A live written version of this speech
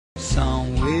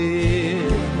somewhere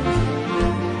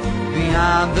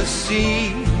beyond the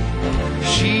sea.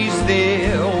 She's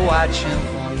there watching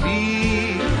for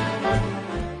me.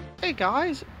 Hey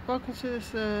guys, welcome to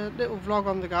this little vlog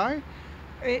on the go.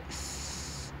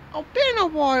 It's been a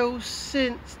while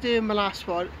since doing my last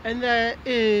one, and there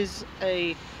is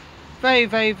a very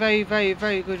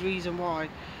good reason why.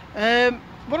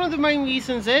 One of the main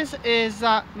reasons is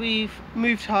that we've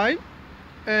moved home.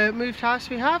 Moved house.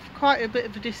 We have quite a bit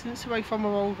of a distance away from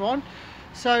our old one,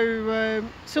 so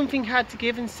something had to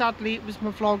give, and sadly it was my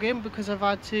vlogging, because I've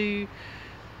had to,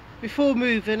 before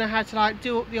moving, I had to like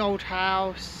do up the old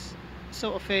house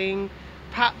sort of thing,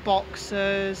 pack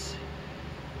boxes,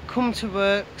 come to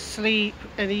work, sleep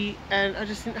and eat, and I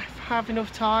just didn't have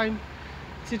enough time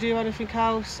to do anything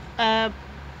else.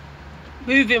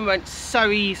 Moving went so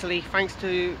easily thanks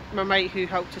to my mate who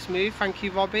helped us move. Thank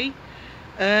you, Robbie.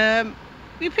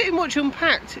 We pretty much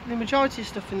unpacked the majority of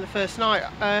stuff in the first night.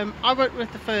 I went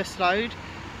with the first load,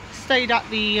 stayed at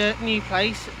the new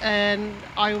place, and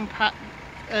I unpacked.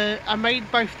 I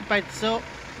made both the beds up,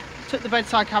 took the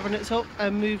bedside cabinets up,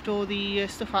 and moved all the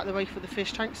stuff out of the way for the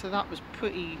fish tank. So that was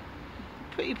pretty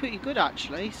good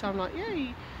actually. So I'm like,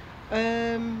 yay.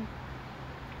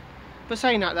 But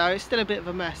saying that though, it's still a bit of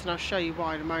a mess, and I'll show you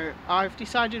why in a moment. I've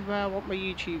decided where I want my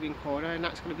YouTubing corner, and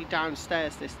that's going to be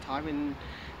downstairs this time, and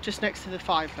just next to the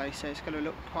fireplace, so it's going to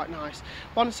look quite nice.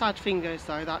 One sad thing is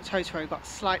though, that Totoro got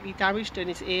slightly damaged and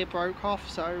his ear broke off,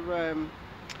 so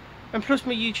and plus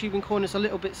my YouTubing corner is a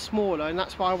little bit smaller, and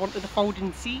that's why I wanted the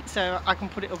folding seat so I can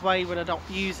put it away when I'm not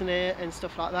using it and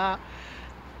stuff like that.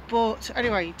 But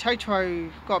anyway,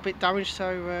 Totoro got a bit damaged,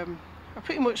 so I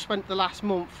pretty much spent the last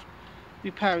month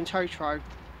repairing Totoro,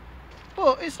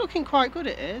 but it's looking quite good,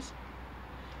 it is.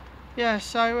 Yeah,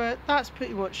 so that's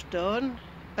pretty much done.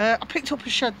 I picked up a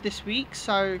shed this week,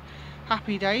 so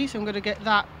happy days. I'm going to get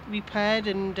that repaired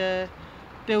and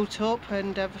built up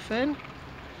and everything.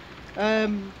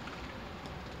 The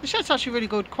shed's actually really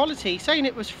good quality. Saying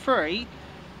it was free,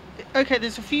 okay,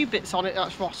 there's a few bits on it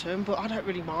that's rotten, but I don't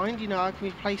really mind, you know, I can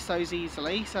replace those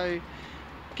easily. So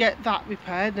get that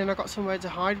repaired, then I've got somewhere to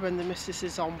hide when the missus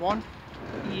is on one.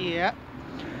 Yeah.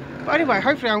 But anyway,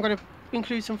 hopefully I'm going to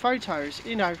include some photos,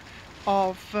 you know,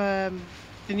 of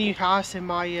the new house in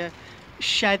my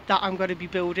shed that I'm going to be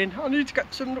building. I need to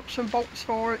get some nuts and bolts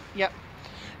for it. Yep.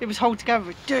 It was held together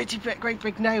with dirty, great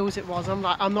big nails it was. I'm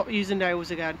like, I'm not using nails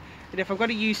again. And if I'm going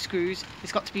to use screws,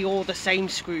 it's got to be all the same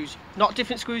screws. Not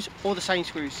different screws, all the same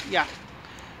screws. Yeah.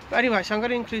 But anyway, so I'm going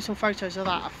to include some photos of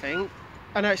that, I think.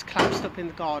 I know it's collapsed up in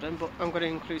the garden, but I'm going to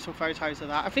include some photos of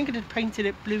that. I think I had painted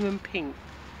it blue and pink,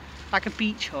 like a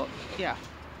beach hut. Yeah.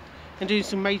 And doing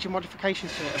some major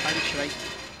modifications to it eventually.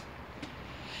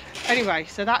 Anyway,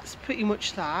 so that's pretty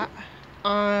much that.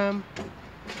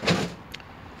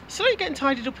 Slowly getting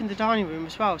tidied up in the dining room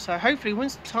as well, so hopefully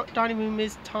once the dining room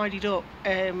is tidied up,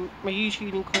 my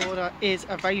YouTubing corner is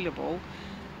available,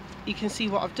 you can see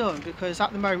what I've done, because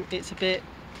at the moment it's a bit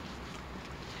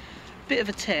of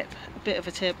a tip.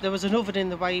 There was an oven in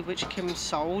the way which Kim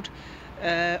sold.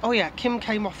 Oh yeah, Kim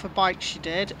came off a bike, she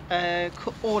did,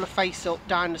 cut all her face up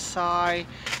down the side.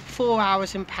 4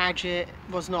 hours in Paget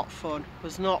was not fun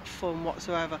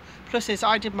whatsoever. Plus is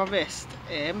I did my wrist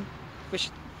in, which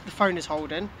the phone is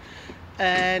holding,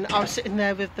 and I was sitting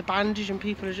there with the bandage, and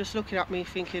people are just looking at me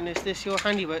thinking, is this your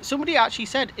handiwork? Somebody actually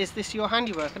said, is this your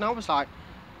handiwork? And I was like,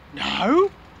 no.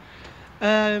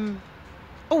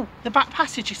 Oh, the back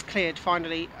passage is cleared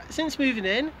finally. Since moving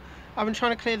in, I've been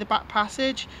trying to clear the back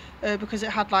passage because it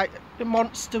had like the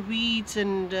monster weeds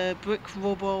and brick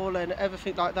rubble and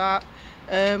everything like that.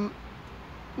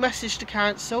 Messaged the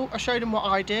council, I showed them what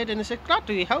I did, and they said,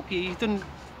 gladly help you, you've done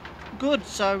good.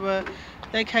 So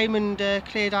they came and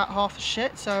cleared out half the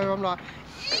shit, so I'm like,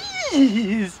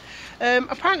 yes.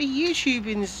 Apparently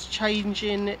YouTubing's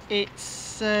changing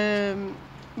its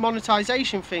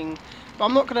monetization thing, but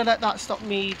I'm not going to let that stop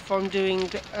me from doing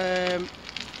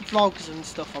vlogs and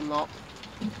stuff. I'm not.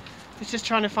 It's just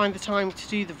trying to find the time to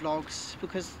do the vlogs,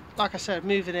 because like I said,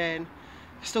 moving in,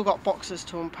 I've still got boxes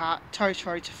to unpack,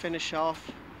 Totoro to finish off,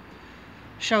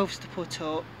 shelves to put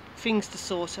up, things to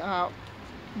sort out,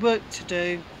 work to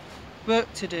do. What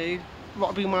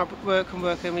I mean by work and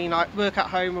work, I mean like work at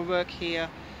home and work here,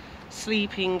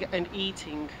 sleeping and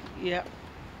eating. Yeah.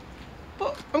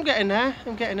 But I'm getting there.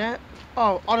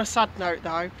 Oh, on a sad note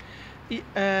though,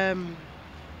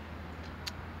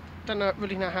 don't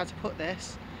really know how to put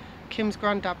this. Kim's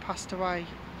granddad passed away.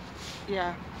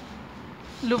 Yeah.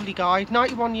 Lovely guy,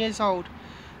 91 years old.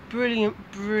 Brilliant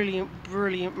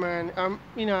man.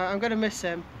 You know, I'm going to miss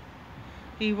him.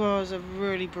 He was a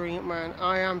really brilliant man.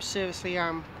 I am seriously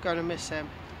going to miss him.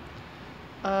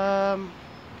 Yeah,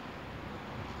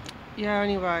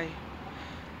 anyway,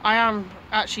 I am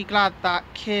actually glad that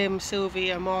Kim, Sylvie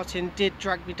and Martin did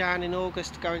drag me down in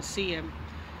August to go and see him,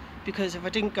 because if I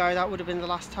didn't go, that would have been the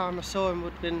last time I saw him,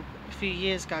 would have been a few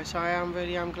years ago. So I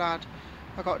really am glad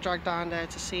I got dragged down there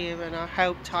to see him, and I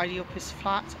helped tidy up his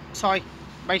flat. Sorry,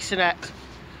 masonette.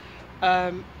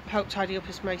 Helped tidy up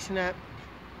his masonette.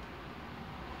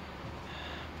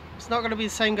 It's not going to be the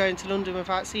same going to London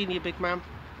without seeing you, big man.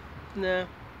 No.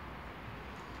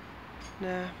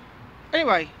 No.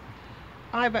 Anyway,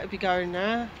 I better be going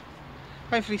now.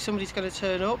 Hopefully somebody's going to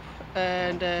turn up,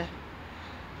 and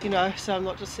you know, so I'm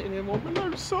not just sitting here on my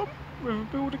lonesome with a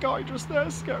builder guy just there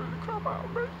scaring the crap out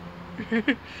of me.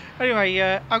 Anyway,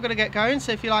 I'm going to get going,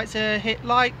 so if you'd like to hit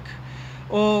like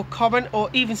or comment or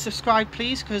even subscribe,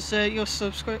 please, because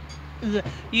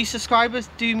you subscribers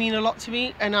do mean a lot to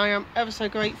me, and I am ever so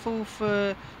grateful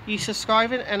for you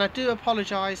subscribing. And I do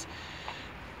apologise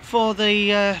for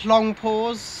the long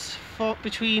pause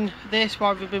between this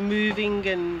while we've been moving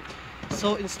and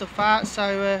sorting stuff out.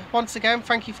 So once again,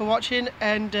 thank you for watching,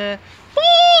 and bye!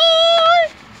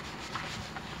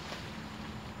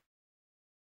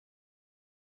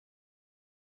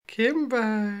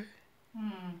 Kimbo,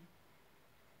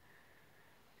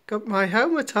 got my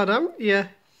helmet on, haven't you?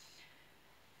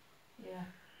 Yeah.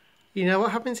 You know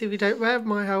what happens if you don't wear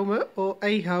my helmet or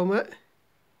a helmet?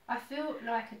 I feel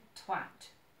like a twat.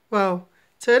 Well,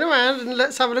 turn around and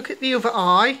let's have a look at the other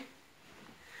eye,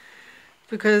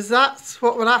 because that's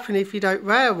what will happen if you don't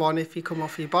wear one if you come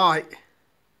off your bike.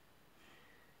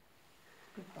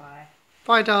 Goodbye.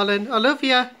 Bye, darling. I love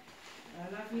you. I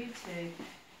love you too.